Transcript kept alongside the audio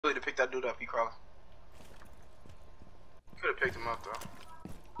have picked that dude up. He crawling. Could have picked him up though.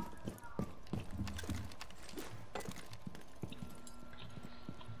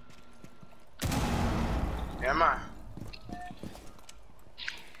 Yeah, am I?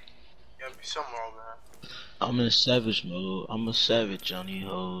 Gotta be somewhere over there. I'm in savage mode. I'm a savage on these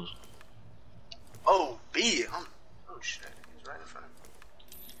hoes. Oh, B. Oh shit. He's right in front of me.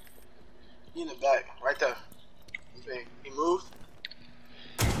 He in the back. Right there. Okay. He moved.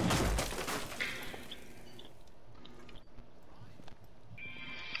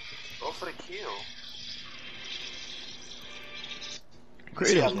 Go for the kill.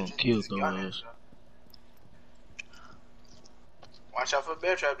 Kratos gonna kill those. Watch out for a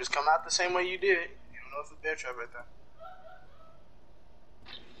bear trap. Just come out the same way you did. You don't know if it's a bear trap right there.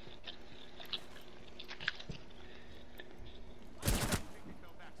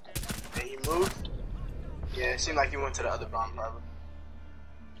 Hey, he moved. Yeah, it seemed like he went to the other bomb probably.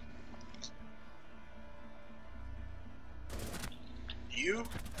 You?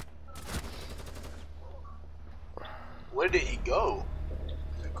 Where did he go?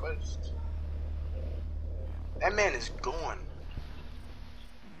 Good question. That man is gone.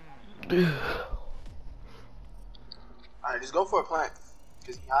 Alright, just go for a plant.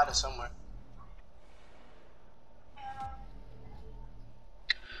 Cause he hiding somewhere.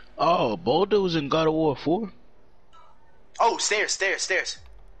 Oh, Boulder was in God of War 4? Oh, stairs.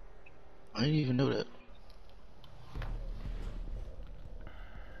 I didn't even know that.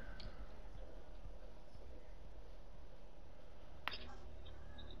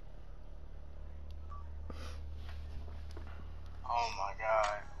 Oh my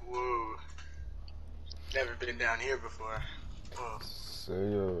god. Whoa. Never been down here before. Whoa.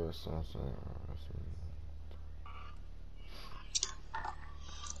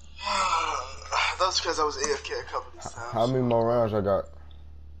 That's because I was AFK a couple of times. How many more rounds I got?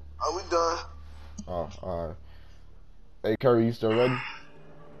 Are we done? Oh, alright. Hey, Curry, you still ready?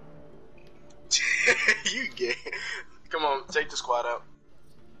 You gay. Come on, take the squad out.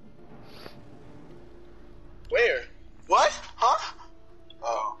 Where? What? Huh?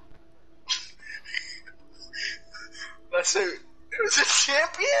 Oh. That's it. It was a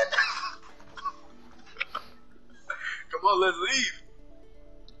champion? Come on, let's leave.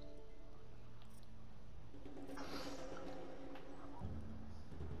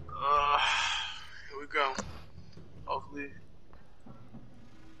 Here we go. Hopefully.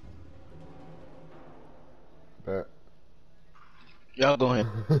 Bet. Y'all go ahead.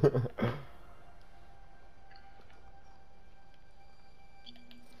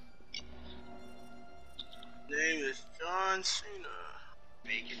 Name is John Cena.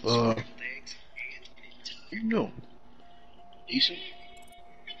 You know, decent.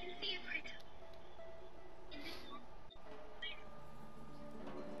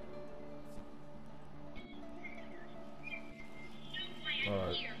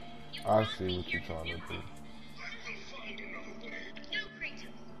 Alright. I see what you're trying to do.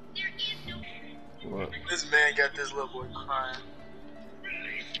 What? This man got this little boy crying.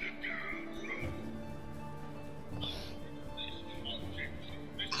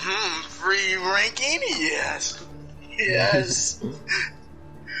 Free ranking? Yes. Yes.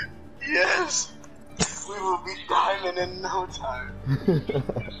 Yes. We will be diamond in no time.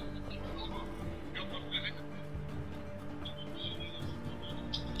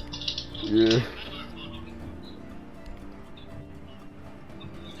 Yeah.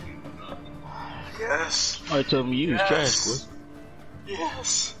 Yes. I told me you was trash, boy.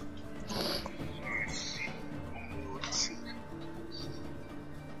 Yes.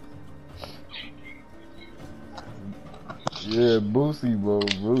 Yeah, Boosie, bro,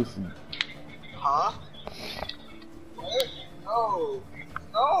 Boosie. Huh? What? No.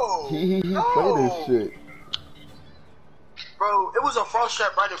 No. He no. played this shit. Bro, it was a frost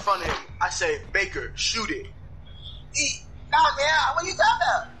trap right in front of him. I say, Baker, shoot it. Nah, man, what are you talking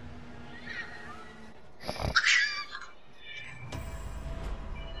about?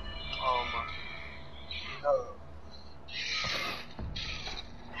 Oh my. No.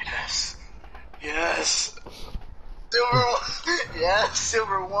 Yes. Yes. Silver ones. Yes,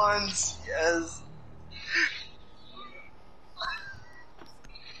 silver ones. Yes.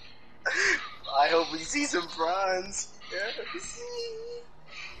 I hope we see some bronze. Yes.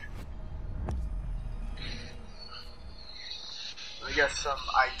 I got some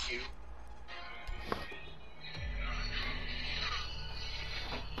IQ.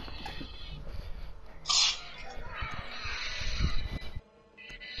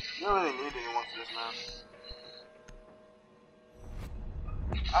 You don't really need anyone for this, man.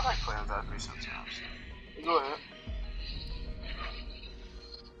 I like playing that 3 sometimes. Go ahead.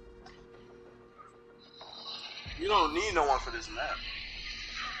 You don't need no one for this map.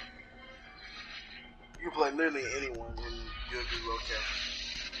 You can play literally anyone and you'll do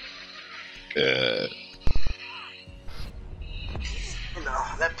okay. No,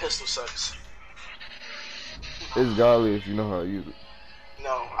 that pistol sucks. It's godly if you know how to use it.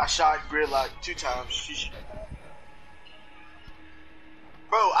 No, I shot Gridlock 2 times.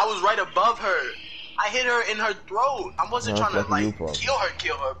 Bro, I was right above her. I hit her in her throat. I wasn't trying to like kill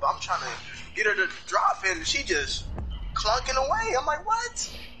her, but I'm trying to get her to drop and she just clunking away. I'm like, what?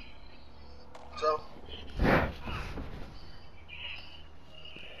 So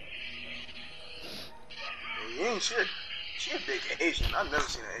you ain't shit. She a big Asian. I've never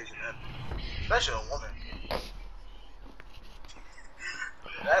seen an Asian ever. Especially a woman.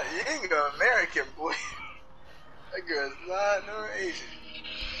 That you ain't an American boy. That girl's not no Asian.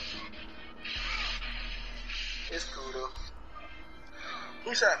 It's cool though.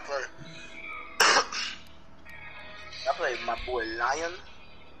 Who should I play? I played my boy Lion.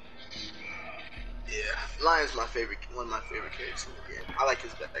 Yeah, Lion's my favorite, one of my favorite characters in the game. I like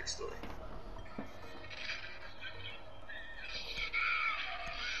his backstory.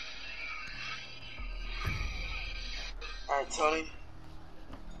 Alright, Tony.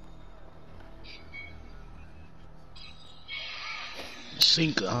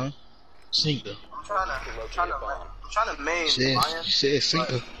 Sinker, huh? Sinker. I'm trying to main Lion. You said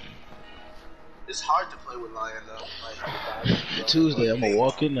Sinker. It's hard to play with Lion though. Like, Tuesday, I'm gonna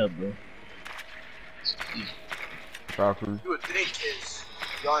walk in there, bro. you would think his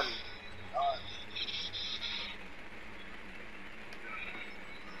gun.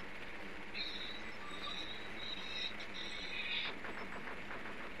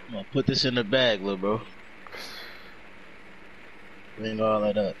 I'm gonna put this in the bag, little bro. Bring all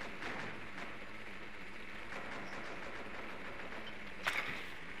that up.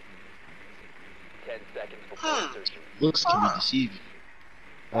 Looks can be deceiving.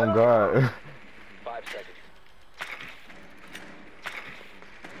 Oh God. 5 seconds.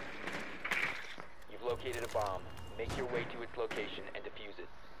 You've located a bomb. Make your way to its location and defuse it.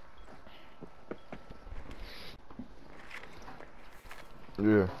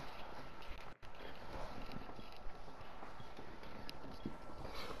 Yeah.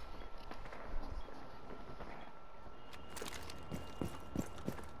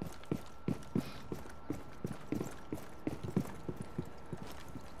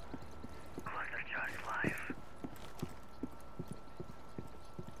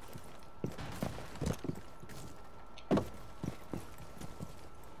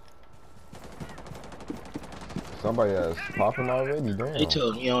 Somebody has popping already. Damn. They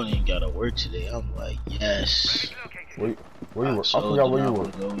told me I don't even gotta work today. I'm like, yes. Where you work? I forgot where you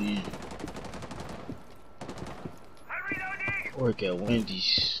work. Go in. Work at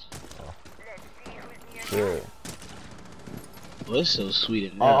Wendy's. Yeah. Well, it's so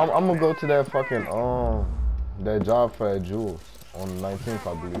sweet. And I'm gonna go to that fucking that job fair at Jules on the 19th,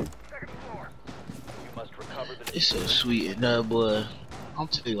 I believe. It's so sweet and boy. I'm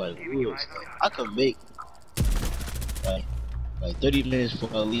telling you, like, woods. I could make like 30 minutes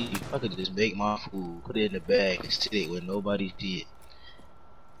before I leave. I could just make my food, put it in the bag, and sit it where nobody see it.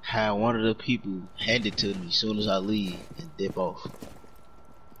 Have one of the people hand it to me as soon as I leave and dip off.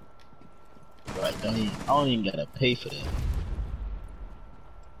 Like, I don't even gotta pay for that.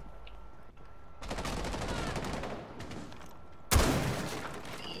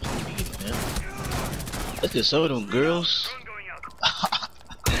 That's cause some of them girls,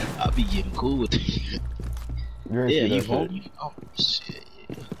 I'll be getting cool with it. Yeah, you homie. Oh shit,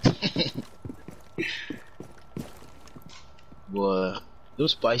 yeah. Boy,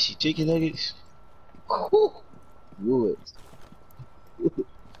 those spicy chicken nuggets. Woods.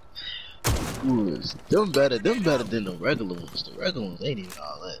 Woods. Them better than the regular ones. The regular ones ain't even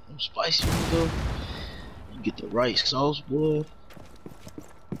all that. Them spicy ones though. You get the right sauce, boy.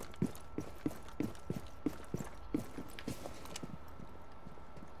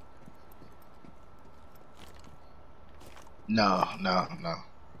 No.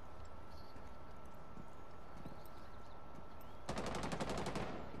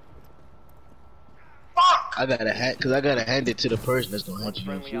 Fuck! I gotta hand it to the person that's gonna hand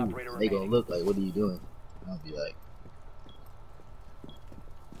you your food. They gonna look like, what are you doing? And I'll be like,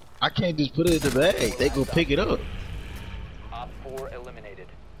 I can't just put it in the bag. They gonna pick it up. Op 4 eliminated.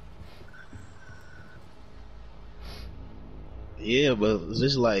 Yeah, but it's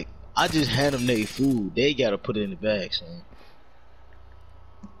just like, I just hand them their food. They gotta put it in the bag, son.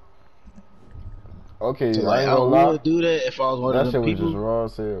 Okay, So like, I would do that if I was one of them people. That shit was just raw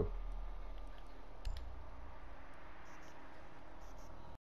as hell.